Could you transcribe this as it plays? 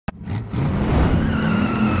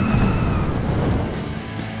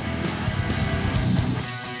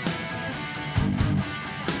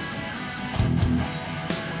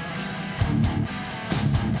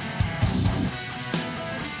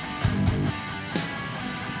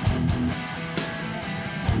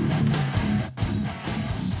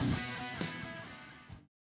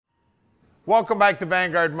Welcome back to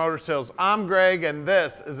Vanguard Motor Sales. I'm Greg and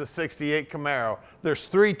this is a 68 Camaro. There's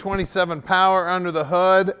 327 power under the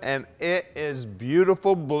hood and it is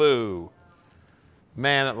beautiful blue.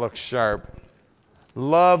 Man, it looks sharp.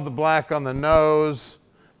 Love the black on the nose.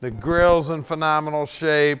 The grill's in phenomenal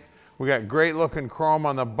shape. We got great looking chrome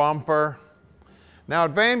on the bumper. Now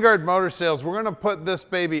at Vanguard Motor Sales, we're gonna put this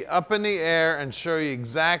baby up in the air and show you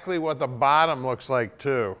exactly what the bottom looks like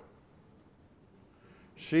too.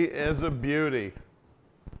 She is a beauty.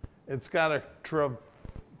 It's got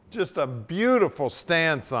just a beautiful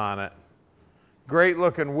stance on it. Great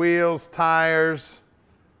looking wheels, tires.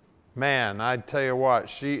 Man, I tell you what,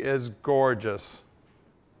 she is gorgeous.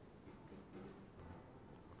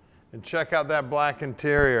 And check out that black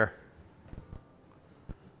interior.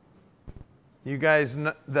 You guys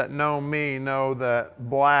that know me know that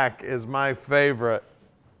black is my favorite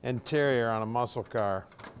interior on a muscle car.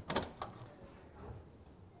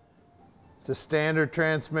 The standard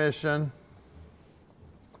transmission.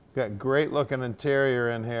 Got great looking interior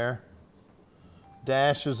in here.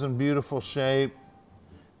 Dash is in beautiful shape.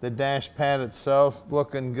 The dash pad itself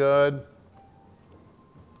looking good.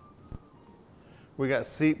 We got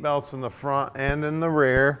seat belts in the front and in the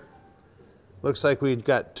rear. Looks like we've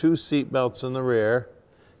got 2 seat belts in the rear.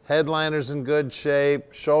 Headliner's in good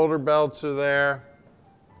shape. Shoulder belts are there.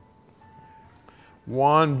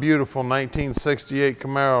 One beautiful 1968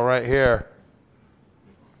 Camaro right here.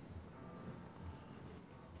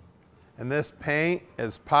 And this paint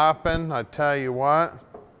is popping. I tell you what,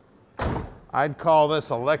 I'd call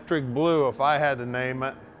this electric blue if I had to name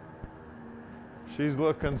it. She's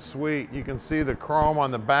looking sweet. You can see the chrome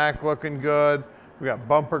on the back looking good. We got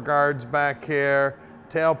bumper guards back here.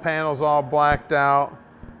 Tail panels all blacked out.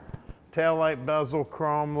 Tail light bezel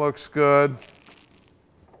chrome looks good.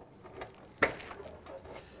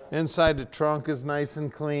 Inside the trunk is nice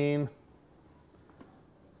and clean.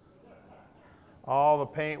 All the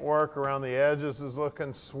paint work around the edges is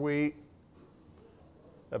looking sweet.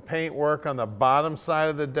 The paint work on the bottom side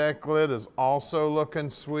of the deck lid is also looking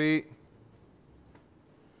sweet.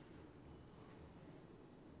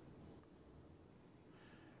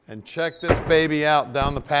 And check this baby out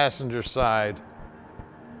down the passenger side.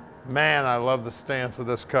 Man, I love the stance of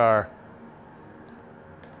this car.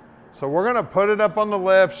 So we're gonna put it up on the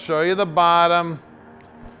lift, show you the bottom,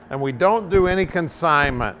 and we don't do any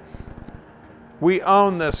consignment. We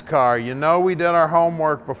own this car. You know we did our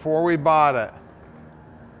homework before we bought it.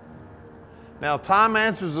 Now Tom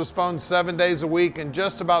answers his phone 7 days a week and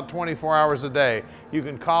just about 24 hours a day. You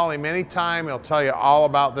can call him anytime, he'll tell you all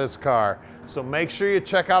about this car. So make sure you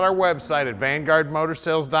check out our website at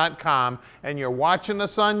VanguardMotorsales.com, and you're watching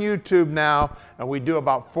us on YouTube now, and we do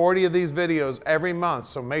about 40 of these videos every month.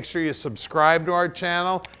 So make sure you subscribe to our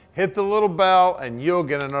channel, hit the little bell, and you'll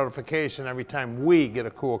get a notification every time we get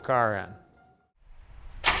a cool car in.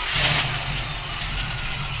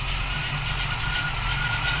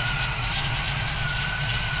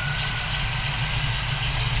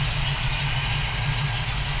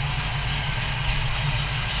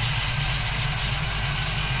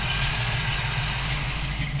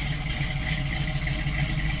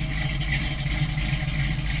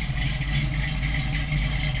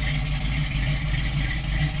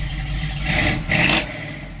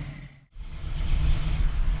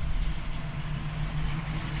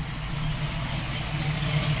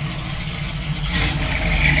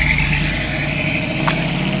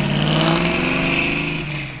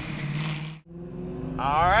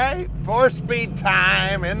 Four-speed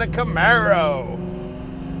time in the Camaro.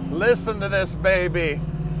 Listen to this baby.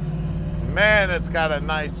 Man, it's got a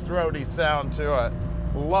nice throaty sound to it.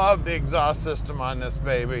 Love the exhaust system on this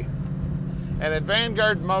baby. And at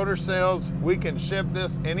Vanguard Motor Sales, we can ship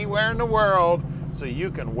this anywhere in the world, so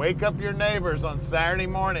you can wake up your neighbors on Saturday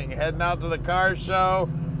morning, heading out to the car show,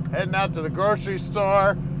 heading out to the grocery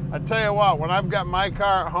store. I tell you what, when I've got my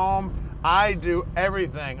car at home, I do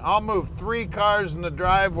everything. I'll move 3 cars in the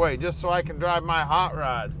driveway just so I can drive my hot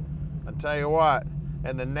rod. I tell you what,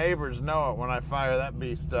 and the neighbors know it when I fire that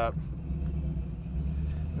beast up.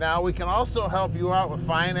 Now we can also help you out with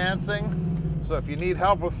financing. So if you need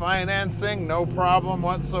help with financing, no problem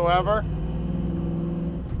whatsoever.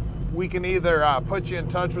 We can either put you in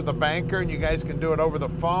touch with a banker and you guys can do it over the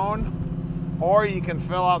phone, or you can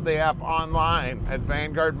fill out the app online at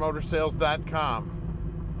VanguardMotorsales.com.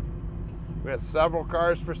 We have several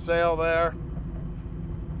cars for sale there.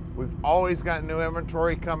 We've always got new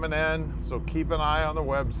inventory coming in, so keep an eye on the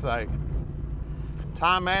website.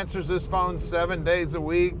 Tom answers his phone 7 days a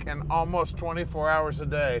week and almost 24 hours a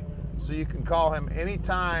day. So you can call him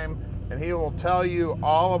anytime and he will tell you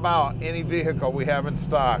all about any vehicle we have in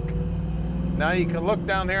stock. Now you can look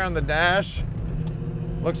down here on the dash.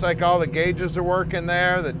 Looks like all the gauges are working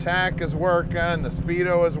there. The tach is working. The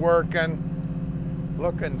speedo is working.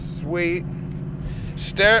 Looking sweet.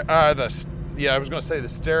 I was going to say the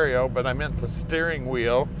stereo, but I meant the steering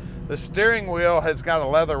wheel. The steering wheel has got a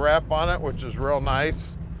leather wrap on it, which is real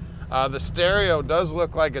nice. The stereo does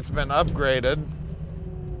look like it's been upgraded.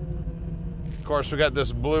 Of course, we got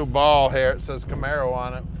this blue ball here. It says Camaro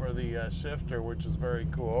on it for the shifter, which is very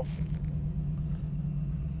cool.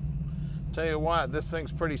 Tell you what, this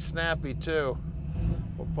thing's pretty snappy too.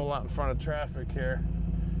 We'll pull out in front of traffic here.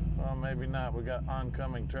 Well, maybe not. We got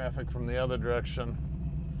oncoming traffic from the other direction.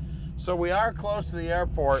 So we are close to the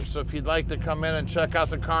airport, so if you'd like to come in and check out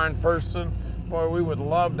the car in person, boy, we would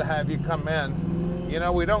love to have you come in. You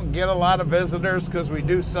know, we don't get a lot of visitors because we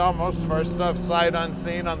do sell most of our stuff sight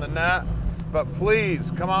unseen on the net, but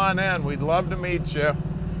please come on in. We'd love to meet you.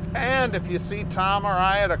 And if you see Tom or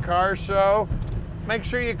I at a car show, make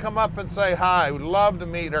sure you come up and say hi. We'd love to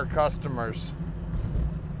meet our customers.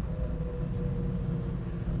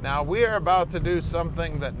 Now we are about to do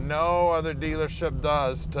something that no other dealership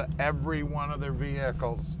does to every one of their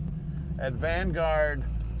vehicles. At Vanguard,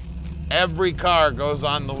 every car goes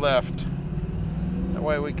on the lift. That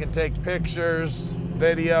way we can take pictures,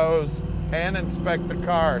 videos, and inspect the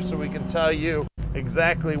car so we can tell you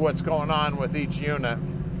exactly what's going on with each unit.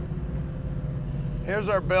 Here's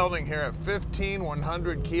our building here at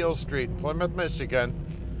 15100 Keel Street in Plymouth, Michigan.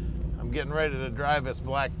 I'm getting ready to drive this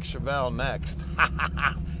black Chevelle next.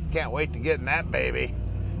 Can't wait to get in that baby.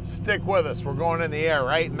 Stick with us, we're going in the air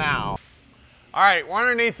right now. All right, we're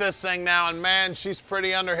underneath this thing now, and man, she's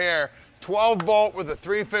pretty under here. 12 bolt with a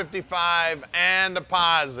 355 and a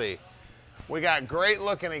posi. We got great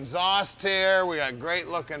looking exhaust here. We got great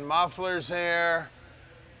looking mufflers here.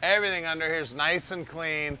 Everything under here is nice and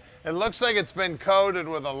clean. It looks like it's been coated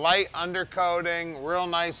with a light undercoating, real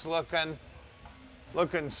nice looking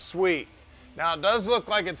sweet. Now it does look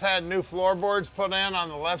like it's had new floorboards put in on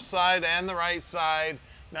the left side and the right side.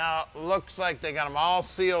 Now it looks like they got them all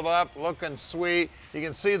sealed up, looking sweet. You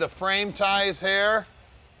can see the frame ties here.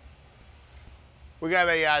 We got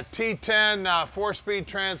a T10 4-speed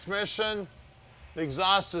transmission. The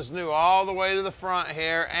exhaust is new all the way to the front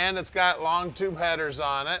here, and it's got long tube headers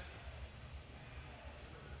on it.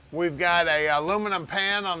 We've got a aluminum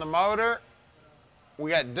pan on the motor.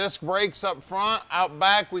 We got disc brakes up front. Out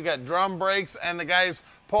back, we got drum brakes, and the guys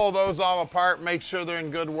pull those all apart, make sure they're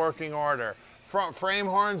in good working order. Front frame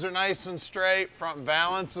horns are nice and straight. Front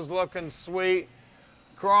valance is looking sweet.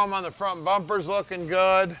 Chrome on the front bumper's looking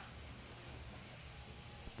good.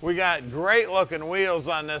 We got great looking wheels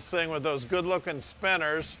on this thing with those good looking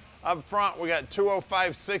spinners. Up front, we got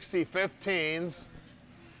 205/60 15s.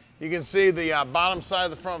 You can see the bottom side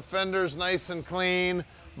of the front fender is nice and clean.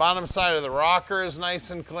 Bottom side of the rocker is nice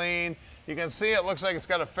and clean. You can see it looks like it's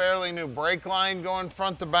got a fairly new brake line going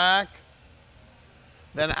front to back.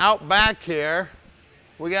 Then out back here,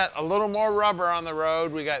 we got a little more rubber on the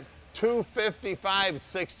road. We got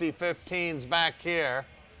 255/60 15s back here.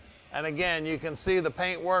 And again, you can see the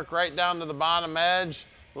paint work right down to the bottom edge,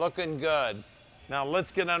 looking good. Now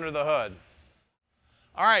let's get under the hood.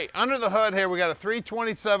 All right, under the hood here, we got a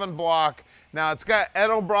 327 block. Now it's got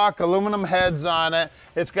Edelbrock aluminum heads on it.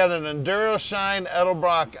 It's got an EnduroShine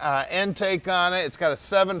Edelbrock intake on it. It's got a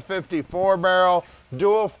 754 barrel,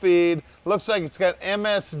 dual feed. Looks like it's got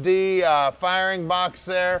MSD firing box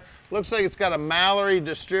there. Looks like it's got a Mallory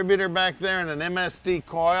distributor back there and an MSD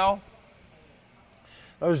coil.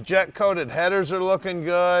 Those jet coated headers are looking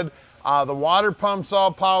good. The water pump's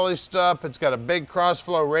all polished up. It's got a big cross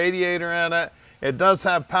flow radiator in it. It does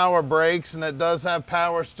have power brakes and it does have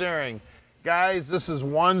power steering. Guys, this is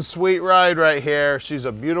one sweet ride right here. She's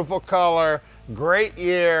a beautiful color, great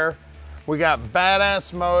year. We got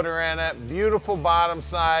badass motor in it, beautiful bottom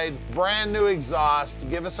side, brand new exhaust.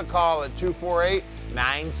 Give us a call at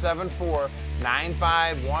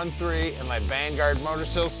 248-974-9513 and let Vanguard Motor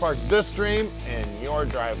Sales park this dream in your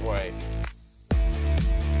driveway.